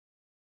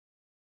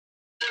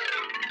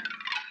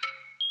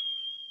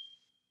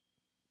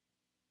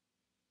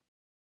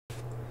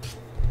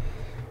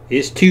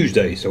It's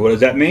Tuesday, so what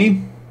does that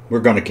mean? We're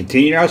going to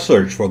continue our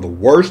search for the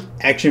worst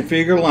action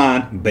figure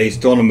line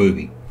based on a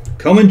movie.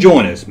 Come and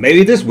join us.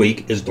 Maybe this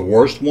week is the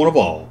worst one of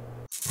all.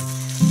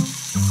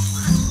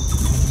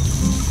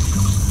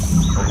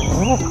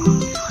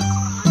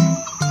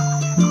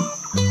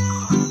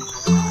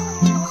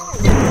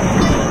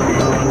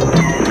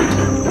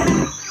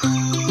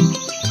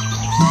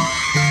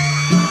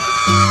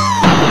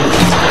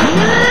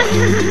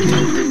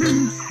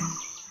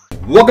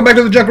 Welcome back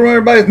to the Junkman,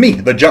 everybody. It's me,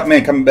 the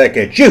Junkman, coming back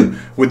at you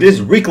with this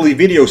weekly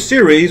video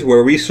series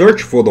where we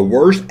search for the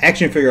worst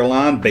action figure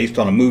line based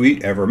on a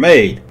movie ever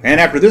made. And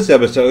after this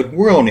episode,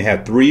 we'll only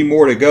have 3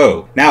 more to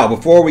go. Now,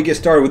 before we get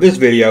started with this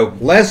video,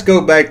 let's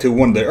go back to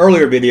one of the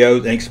earlier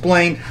videos and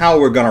explain how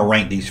we're going to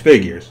rank these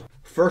figures.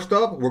 First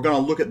up, we're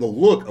going to look at the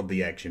look of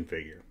the action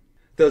figure.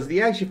 Does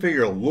the action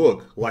figure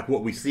look like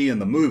what we see in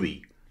the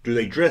movie? Do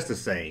they dress the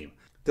same?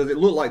 Does it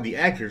look like the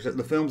actors that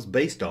the film's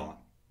based on?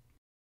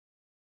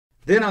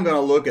 Then I'm going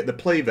to look at the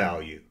play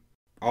value.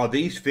 Are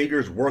these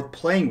figures worth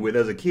playing with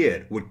as a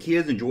kid? Would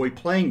kids enjoy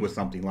playing with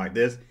something like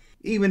this,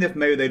 even if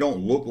maybe they don't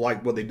look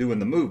like what they do in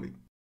the movie?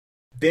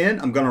 Then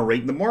I'm going to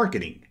rate the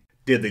marketing.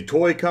 Did the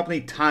toy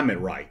company time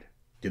it right?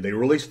 Did they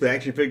release the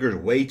action figures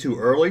way too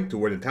early to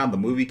where the time the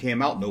movie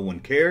came out no one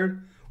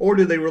cared? Or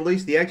did they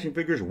release the action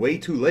figures way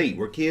too late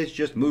where kids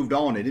just moved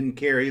on and didn't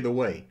care either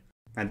way?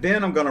 And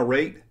then I'm going to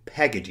rate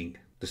packaging.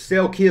 To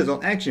sell kids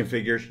on action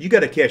figures, you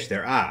got to catch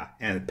their eye,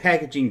 and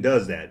packaging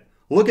does that.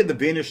 Look at the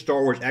vintage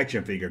Star Wars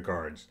action figure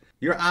cards.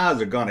 Your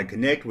eyes are going to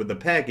connect with the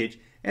package,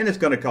 and it's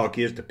going to cause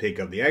kids to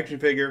pick up the action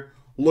figure,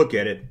 look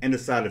at it, and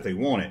decide if they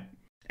want it.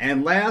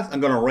 And last,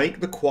 I'm going to rank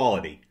the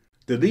quality.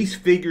 Do these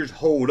figures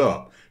hold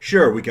up?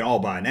 Sure, we can all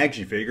buy an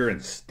action figure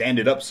and stand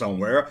it up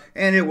somewhere,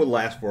 and it will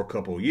last for a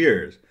couple of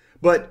years.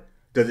 But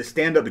does it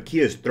stand up to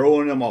kids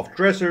throwing them off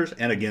dressers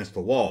and against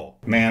the wall?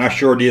 Man, I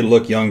sure did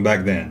look young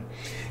back then.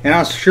 And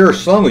I'm sure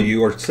some of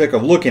you are sick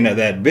of looking at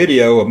that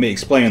video of me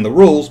explaining the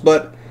rules,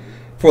 but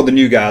for the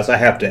new guys, I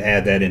have to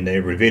add that into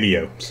every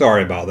video.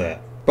 Sorry about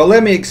that. But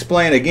let me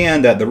explain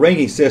again that the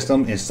ranking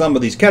system in some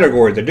of these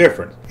categories are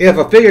different. If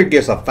a figure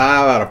gets a 5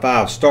 out of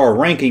 5 star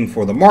ranking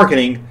for the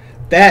marketing,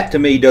 that to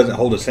me doesn't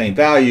hold the same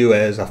value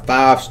as a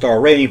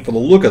 5-star rating for the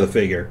look of the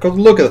figure. Because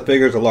the look of the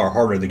figure is a lot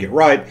harder to get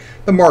right.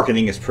 The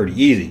marketing is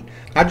pretty easy.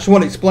 I just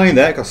want to explain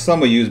that because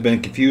some of you have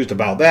been confused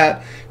about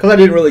that because I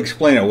didn't really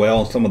explain it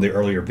well in some of the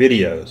earlier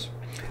videos.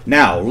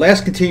 Now,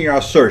 let's continue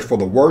our search for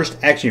the worst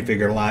action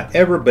figure line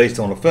ever based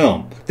on a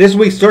film. This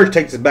week's search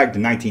takes us back to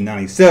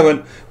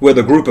 1997, where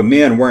a group of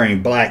men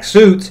wearing black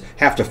suits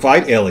have to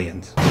fight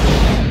aliens.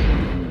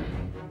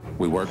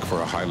 We work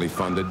for a highly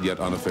funded yet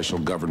unofficial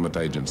government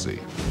agency.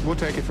 We'll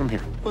take it from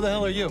here. Who the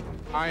hell are you?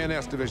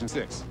 INS Division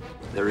 6.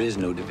 There is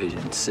no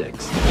Division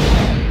 6.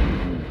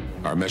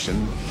 Our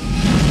mission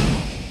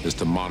is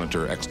to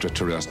monitor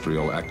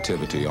extraterrestrial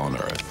activity on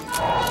Earth.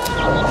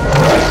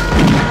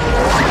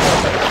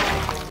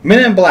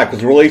 Men in Black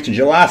was released on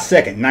July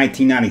 2nd,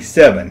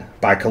 1997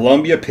 by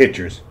Columbia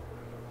Pictures.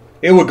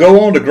 It would go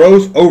on to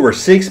gross over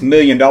 $6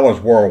 million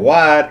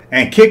worldwide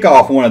and kick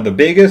off one of the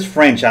biggest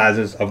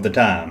franchises of the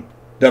time.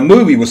 The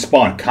movie would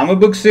spawn comic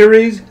book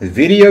series,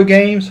 video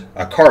games,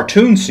 a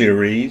cartoon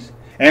series,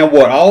 and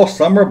what all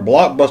summer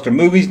blockbuster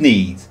movies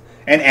needs,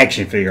 an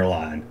action figure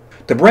line.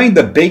 To bring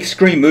the big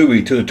screen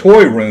movie to the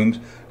toy rooms,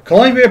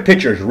 Columbia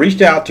Pictures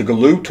reached out to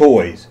Galoob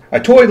Toys,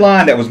 a toy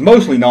line that was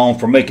mostly known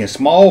for making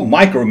small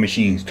Micro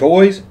Machines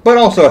toys, but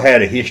also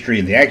had a history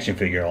in the action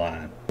figure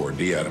line. Or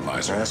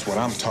de-atomizer. That's what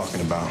I'm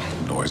talking about.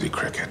 Noisy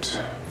cricket.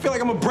 I feel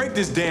like I'm gonna break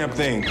this damn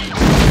thing.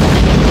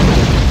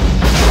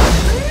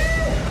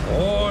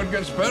 Oh, it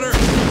gets better.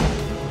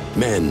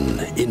 Men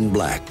in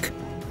Black,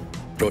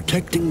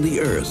 protecting the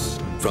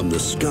Earth from the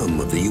scum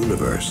of the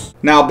universe.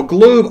 Now,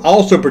 Galoob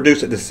also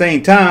produced at the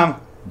same time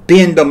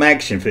Bend-em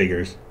action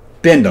figures.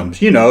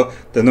 Bend-ems, you know,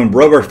 the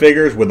rubber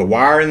figures with the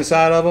wire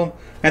inside of them,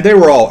 and they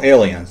were all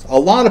aliens. A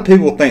lot of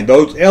people think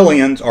those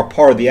aliens are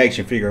part of the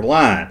action figure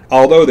line,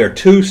 although they're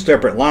 2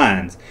 separate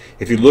lines.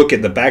 If you look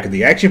at the back of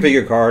the action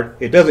figure card,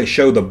 it doesn't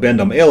show the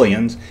Bend-em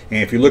aliens,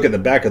 and if you look at the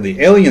back of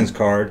the aliens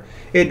card,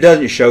 it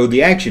doesn't show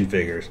the action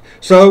figures.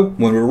 So,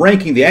 when we're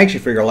ranking the action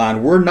figure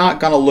line, we're not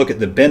going to look at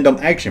the Bend-em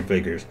action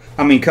figures.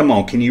 I mean, come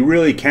on, can you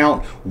really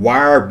count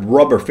wired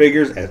rubber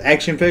figures as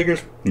action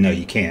figures? No,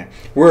 you can't.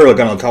 We're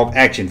going to talk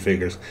action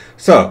figures.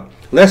 So,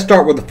 let's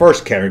start with the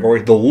first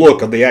category, the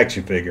look of the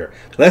action figure.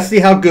 Let's see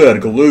how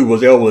good Galoob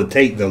was able to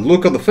take the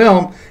look of the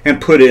film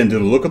and put it into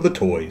the look of the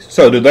toys.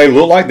 So, do they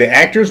look like the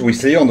actors we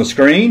see on the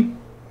screen?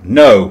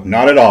 No,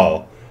 not at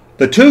all.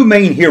 The 2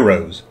 main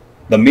heroes,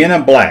 the Men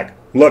in Black,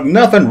 look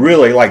nothing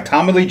really like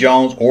Tommy Lee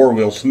Jones or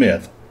Will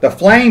Smith. The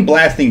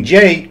flame-blasting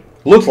Jay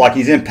looks like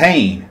he's in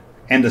pain.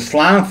 And the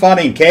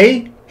slime-fighting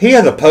K, he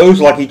has a pose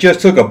like he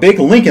just took a big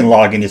Lincoln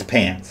log in his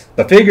pants.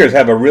 The figures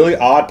have a really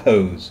odd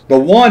pose. The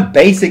one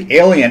basic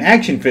alien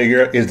action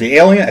figure is the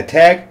Alien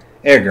Attack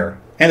Egger.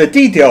 And the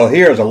detail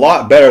here is a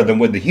lot better than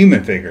with the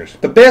human figures.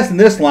 The best in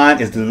this line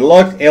is the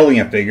deluxe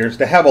alien figures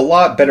that have a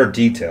lot better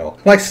detail.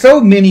 Like so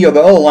many of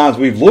the other lines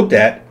we've looked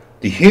at,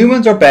 The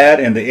humans are bad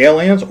and the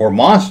aliens, or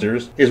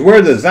monsters, is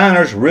where the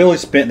designers really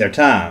spent their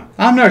time.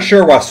 I'm not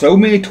sure why so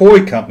many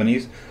toy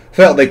companies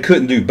felt they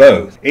couldn't do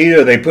both.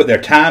 Either they put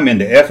their time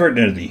into effort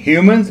into the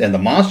humans and the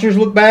monsters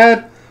look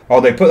bad, or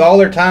they put all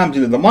their time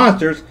into the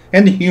monsters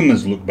and the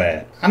humans look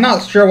bad. I'm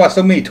not sure why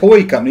so many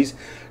toy companies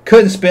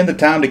couldn't spend the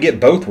time to get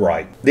both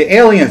right. The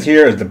aliens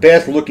here is the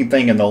best looking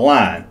thing in the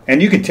line,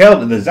 and you can tell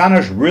the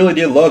designers really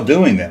did love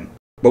doing them.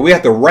 But we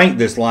have to rank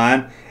this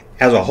line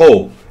as a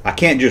whole. I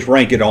can't just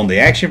rank it on the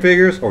action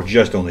figures or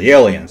just on the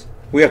aliens.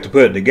 We have to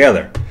put it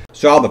together.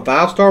 So out of the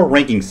 5-star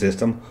ranking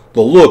system,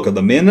 the look of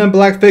the Men in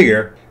Black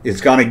figure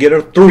is going to get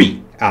a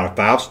 3 out of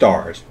 5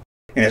 stars.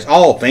 And it's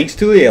all thanks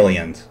to the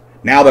aliens.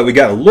 Now that we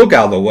got a look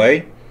out of the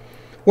way,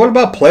 what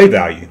about play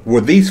value?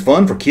 Were these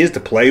fun for kids to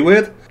play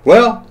with?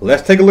 Well,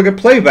 let's take a look at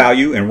play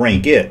value and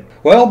rank it.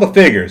 Well, the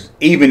figures,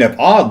 even if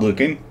odd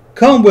looking,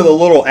 come with a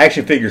little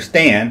action figure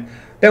stand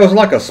that was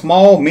like a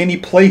small mini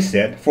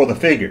playset for the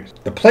figures.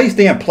 The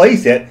playstand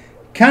playset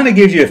kind of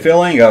gives you a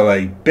feeling of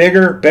a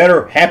bigger,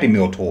 better Happy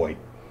Meal toy.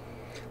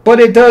 But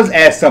it does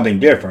add something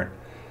different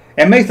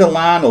and makes the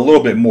line a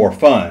little bit more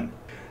fun.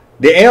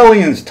 The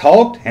aliens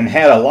talked and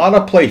had a lot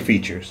of play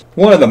features.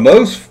 One of the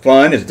most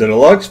fun is the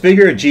deluxe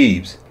figure of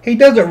Jeeves. He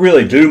doesn't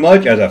really do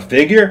much as a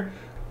figure,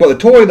 but the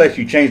toy lets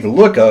you change the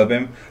look of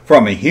him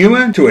from a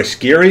human to a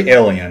scary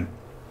alien.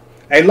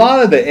 A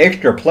lot of the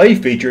extra play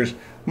features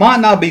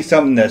might not be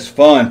something that's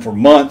fun for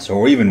months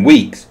or even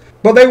weeks,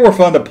 but they were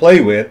fun to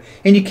play with,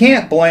 and you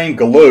can't blame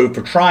Galoob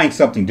for trying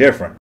something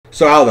different.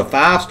 So out of the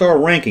 5-star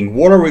ranking,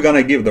 what are we going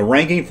to give the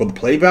ranking for the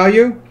play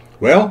value?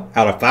 Well,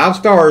 out of 5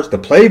 stars, the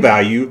play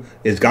value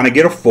is going to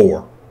get a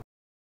 4.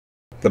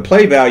 The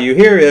play value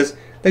here is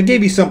they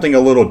give you something a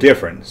little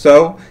different.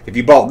 So if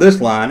you bought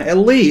this line, at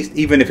least,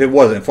 even if it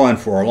wasn't fun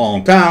for a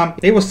long time,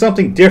 it was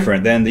something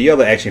different than the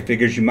other action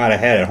figures you might have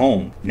had at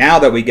home. Now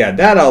that we got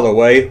that out of the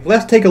way,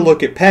 let's take a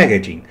look at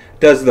packaging.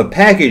 Does the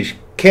package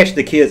catch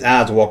the kids'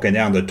 eyes walking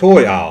down the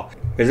toy aisle?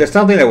 Is there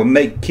something that would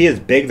make kids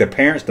beg their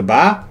parents to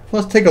buy?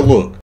 Let's take a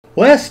look.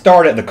 Let's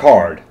start at the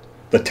card.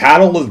 The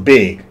title is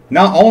big.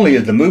 Not only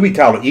is the movie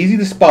title easy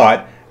to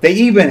spot, they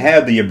even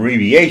have the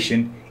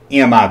abbreviation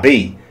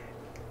MIB,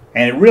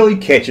 and it really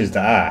catches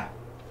the eye.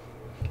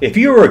 If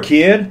you were a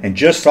kid and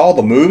just saw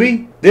the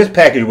movie, this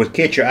package would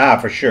catch your eye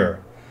for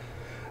sure.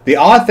 The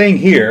odd thing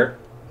here,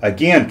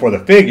 again for the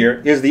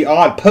figure, is the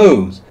odd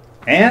pose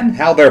and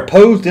how they're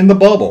posed in the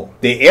bubble.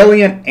 The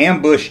alien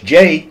ambush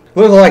Jay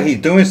looks like he's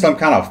doing some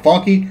kind of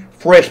funky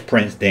Fresh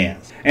Prince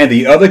dance, and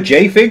the other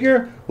Jay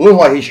figure looks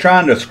like he's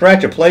trying to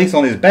scratch a place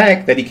on his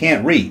back that he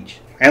can't reach.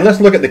 And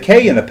let's look at the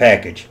K in the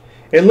package.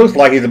 It looks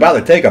like he's about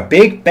to take a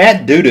big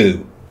fat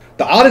doo-doo.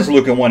 The oddest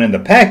looking one in the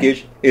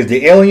package is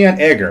the alien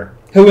Edgar,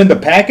 who in the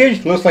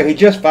package looks like he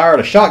just fired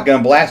a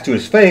shotgun blast to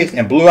his face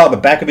and blew out the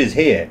back of his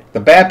head. The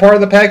bad part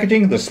of the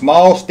packaging, the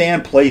small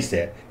stand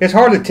playset. It's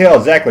hard to tell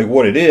exactly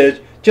what it is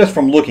just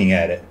from looking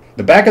at it.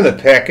 The back of the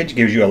package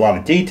gives you a lot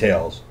of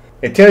details.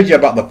 It tells you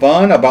about the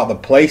fun about the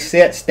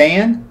playset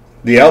stand,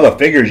 the other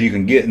figures you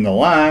can get in the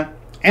line,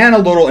 and a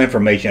little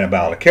information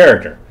about a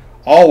character.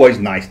 Always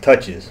nice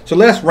touches. So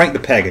let's rank the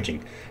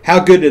packaging. How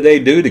good did they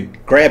do to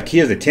grab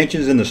kids'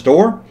 attentions in the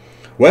store?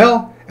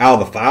 Well, out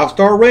of the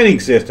 5-star rating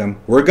system,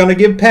 we're going to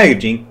give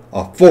packaging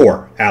a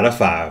 4 out of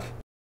 5.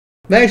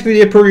 They actually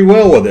did pretty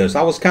well with this.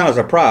 I was kind of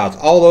surprised,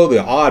 although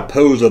the odd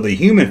pose of the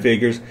human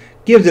figures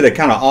gives it a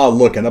kind of odd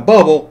look in the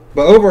bubble,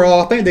 but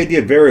overall I think they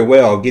did very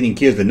well getting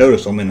kids to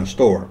notice them in the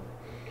store.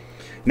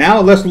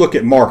 Now let's look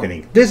at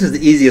marketing. This is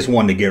the easiest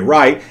one to get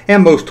right,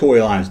 and most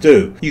toy lines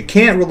do. You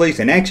can't release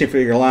an action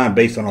figure line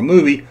based on a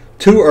movie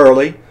too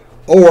early,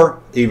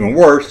 or even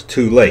worse,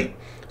 too late.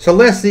 So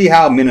let's see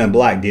how Men in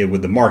Black did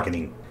with the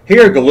marketing.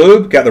 Here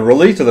Galoob got the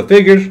release of the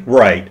figures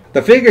right.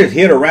 The figures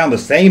hit around the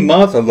same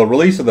month of the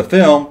release of the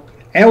film,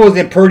 and was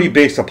in pretty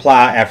big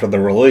supply after the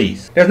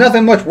release. There's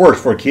nothing much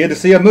worse for a kid to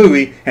see a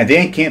movie and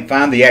then can't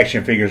find the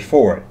action figures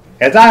for it.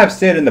 As I have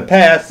said in the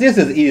past, this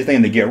is the easiest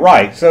thing to get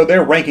right, so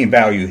their ranking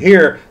value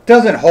here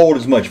doesn't hold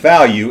as much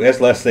value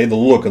as, let's say, the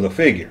look of the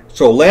figure.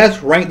 So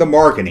let's rank the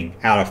marketing.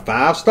 Out of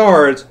 5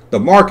 stars, the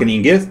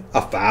marketing gets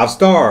a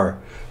 5-star.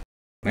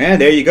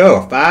 And there you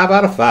go, a 5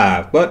 out of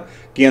 5. But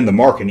again, the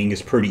marketing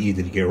is pretty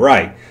easy to get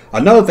right.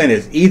 Another thing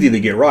that's easy to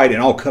get right,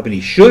 and all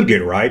companies should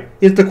get right,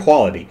 is the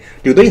quality.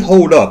 Do they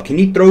hold up? Can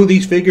you throw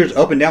these figures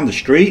up and down the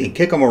street and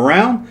kick them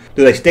around?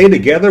 Do they stay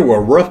together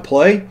with rough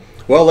play?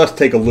 Well, let's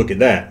take a look at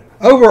that.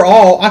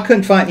 Overall, I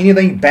couldn't find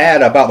anything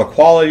bad about the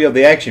quality of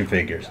the action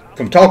figures.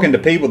 From talking to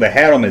people that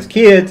had them as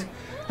kids,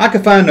 I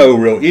could find no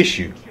real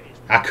issue.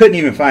 I couldn't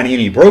even find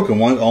any broken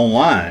ones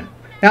online.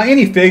 Now,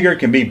 any figure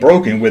can be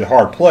broken with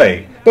hard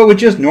play, but with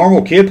just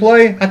normal kid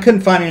play, I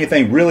couldn't find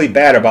anything really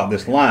bad about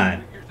this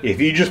line.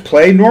 If you just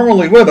played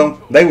normally with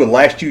them, they would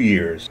last you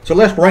years. So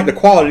let's rank the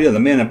quality of the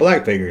Men in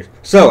Black figures.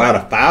 So out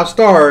of 5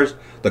 stars,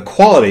 the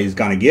quality is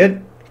going to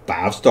get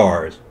 5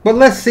 stars. But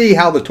let's see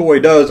how the toy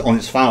does on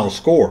its final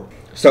score.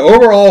 So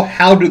overall,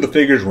 how do the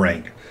figures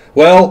rank?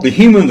 Well, the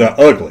humans are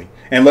ugly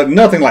and look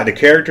nothing like the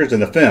characters in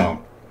the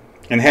film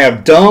and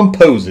have dumb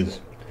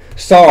poses.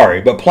 Sorry,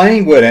 but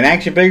playing with an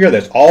action figure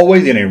that's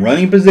always in a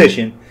running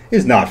position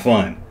is not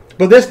fun.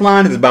 But this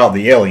line is about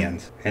the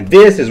aliens, and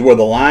this is where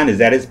the line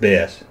is at its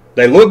best.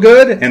 They look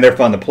good and they're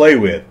fun to play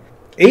with.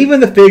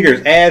 Even the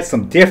figures add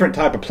some different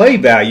type of play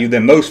value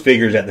than most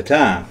figures at the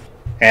time.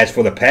 As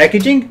for the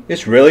packaging,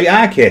 it's really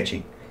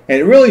eye-catching, and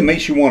it really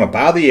makes you want to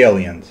buy the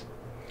aliens.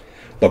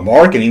 The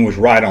marketing was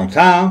right on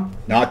time,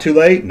 not too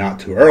late, not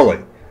too early.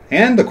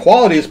 And the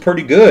quality is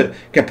pretty good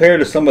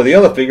compared to some of the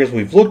other figures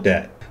we've looked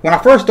at. When I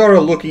first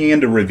started looking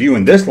into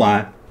reviewing this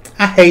line,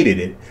 I hated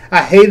it.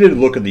 I hated the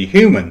look of the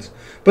humans,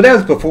 but that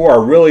was before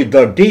I really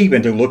dug deep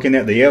into looking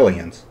at the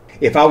aliens.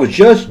 If I was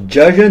just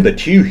judging the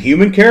two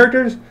human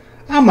characters,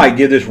 I might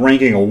give this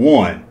ranking a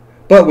 1,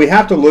 but we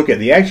have to look at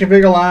the action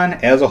figure line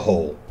as a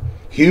whole.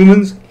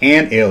 Humans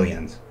and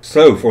aliens.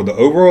 So for the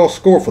overall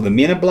score for the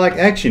Men in Black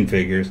action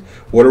figures,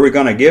 what are we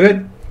going to give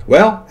it?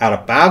 Well, out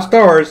of 5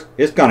 stars,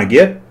 it's going to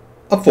get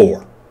a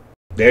 4.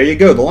 There you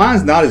go. The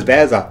line's not as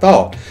bad as I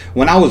thought.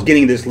 When I was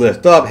getting this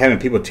list up, having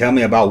people tell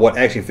me about what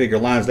action figure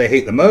lines they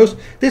hate the most,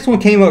 this one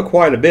came up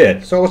quite a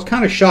bit. So I was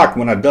kind of shocked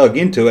when I dug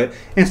into it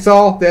and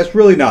saw that's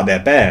really not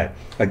that bad.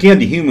 Again,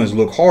 the humans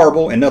look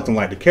horrible and nothing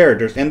like the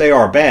characters, and they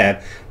are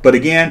bad. But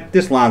again,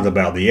 this line's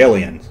about the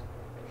aliens.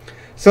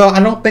 So I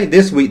don't think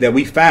this week that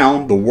we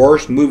found the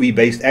worst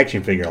movie-based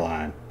action figure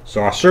line.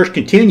 So our search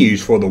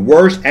continues for the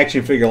worst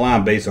action figure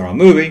line based on a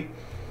movie.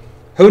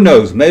 Who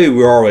knows, maybe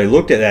we already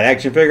looked at that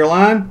action figure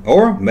line,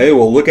 or maybe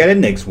we'll look at it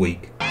next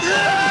week.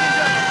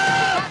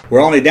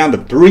 We're only down to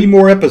 3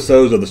 more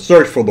episodes of the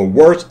search for the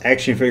worst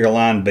action figure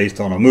line based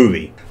on a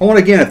movie. I want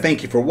again to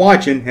thank you for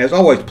watching. As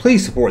always,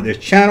 please support this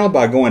channel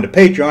by going to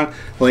Patreon.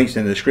 Links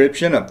in the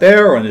description up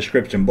there or in the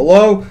description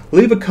below.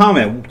 Leave a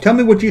comment. Tell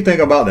me what you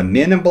think about the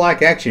Men in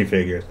Black action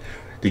figures.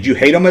 Did you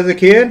hate them as a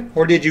kid,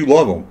 or did you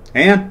love them?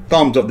 And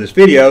thumbs up this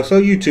video so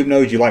YouTube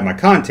knows you like my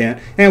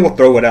content, and we'll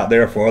throw it out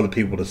there for other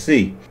people to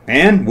see.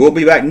 And we'll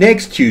be back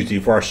next Tuesday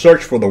for our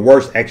search for the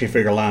worst action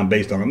figure line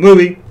based on a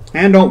movie.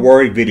 And don't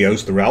worry,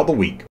 videos throughout the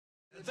week.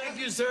 Thank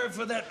you, sir,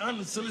 for that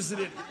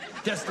unsolicited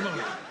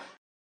testimony.